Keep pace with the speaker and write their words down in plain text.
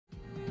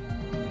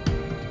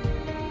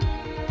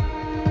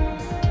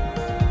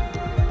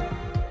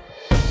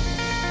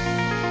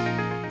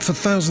For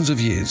thousands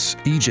of years,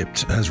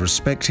 Egypt has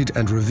respected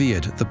and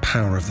revered the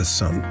power of the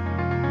sun.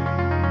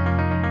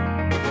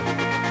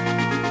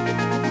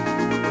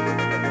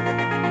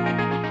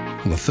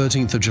 On the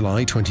 13th of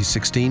July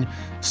 2016,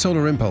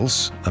 Solar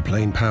Impulse, a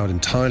plane powered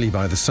entirely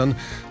by the sun,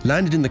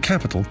 landed in the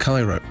capital,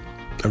 Cairo.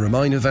 A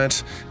reminder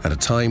that, at a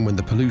time when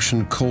the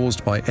pollution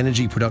caused by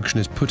energy production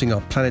is putting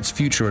our planet's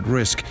future at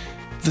risk,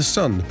 the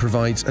sun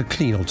provides a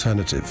clean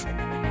alternative.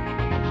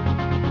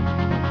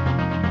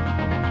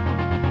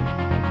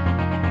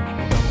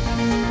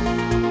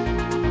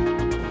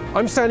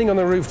 I'm standing on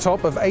the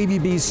rooftop of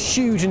ABB's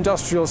huge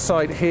industrial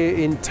site here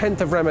in 10th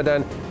of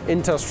Ramadan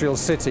Industrial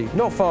City,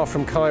 not far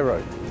from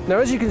Cairo. Now,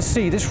 as you can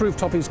see, this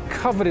rooftop is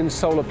covered in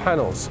solar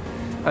panels,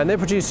 and they're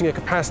producing a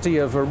capacity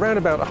of around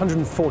about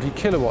 140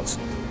 kilowatts,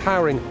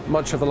 powering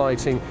much of the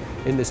lighting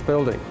in this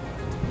building.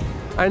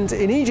 And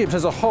in Egypt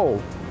as a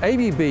whole,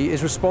 ABB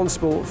is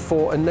responsible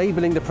for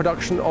enabling the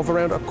production of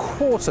around a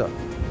quarter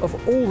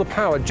of all the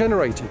power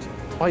generated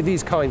by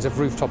these kinds of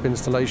rooftop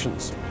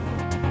installations.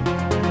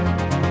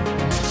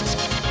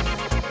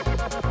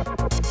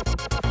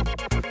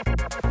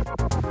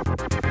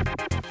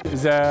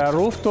 The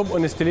rooftop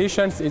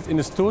installations is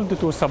installed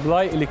to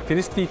supply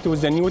electricity to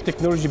the new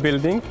technology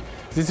building.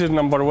 This is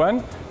number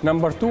one.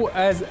 Number two,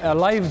 as a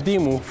live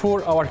demo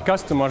for our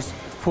customers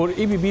for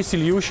ABB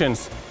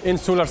solutions in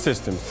solar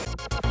systems.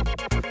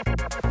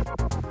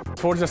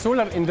 For the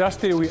solar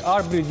industry, we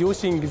are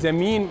producing the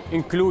main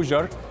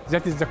enclosure,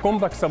 that is the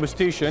compact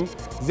substation,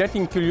 that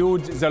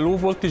includes the low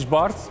voltage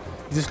parts.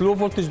 This low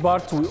voltage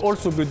parts, we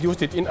also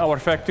produce it in our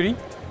factory.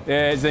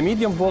 The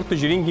medium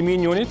voltage ring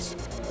main units,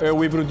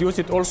 we produce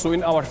it also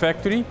in our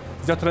factory.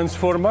 The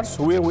transformers,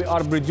 where we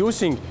are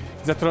producing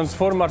the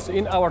transformers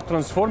in our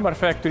transformer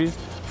factories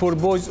for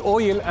both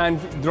oil and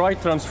dry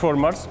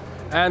transformers,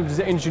 and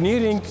the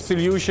engineering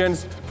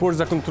solutions for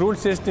the control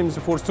systems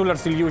for solar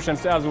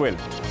solutions as well.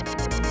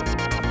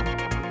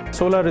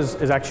 Solar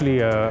is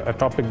actually a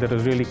topic that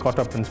has really caught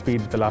up in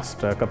speed the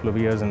last couple of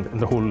years in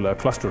the whole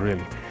cluster,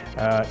 really.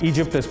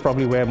 Egypt is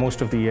probably where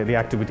most of the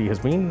activity has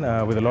been,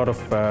 with a lot of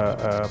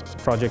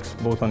projects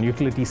both on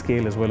utility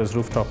scale as well as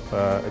rooftop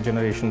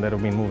generation that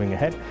have been moving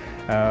ahead.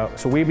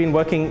 So we've been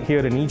working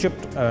here in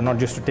Egypt, not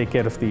just to take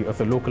care of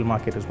the local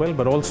market as well,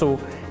 but also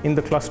in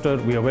the cluster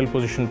we are well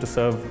positioned to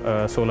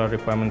serve solar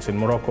requirements in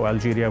Morocco,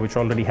 Algeria, which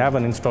already have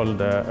an installed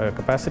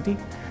capacity,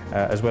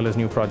 as well as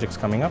new projects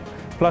coming up,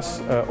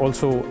 plus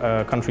also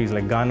countries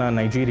like Ghana,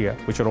 Nigeria,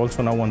 which are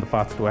also now on the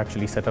path to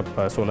actually set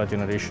up solar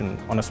generation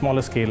on a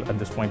smaller scale at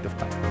this point of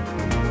time.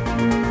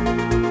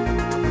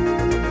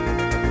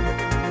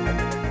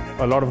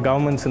 A lot of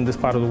governments in this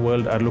part of the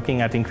world are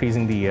looking at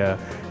increasing the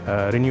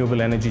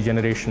renewable energy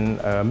generation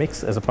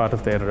mix as a part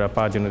of their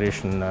power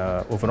generation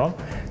overall.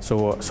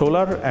 So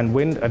solar and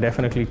wind are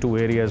definitely two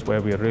areas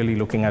where we are really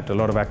looking at a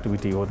lot of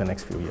activity over the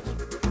next few years.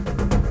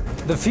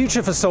 The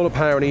future for solar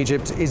power in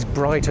Egypt is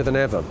brighter than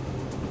ever.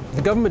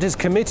 The government is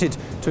committed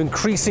to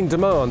increasing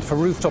demand for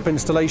rooftop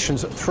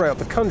installations throughout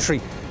the country,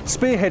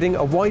 spearheading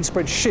a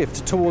widespread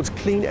shift towards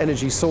clean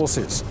energy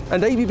sources.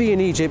 And ABB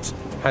in Egypt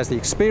has the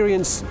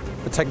experience,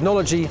 the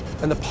technology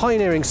and the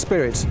pioneering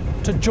spirit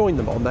to join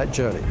them on that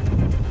journey.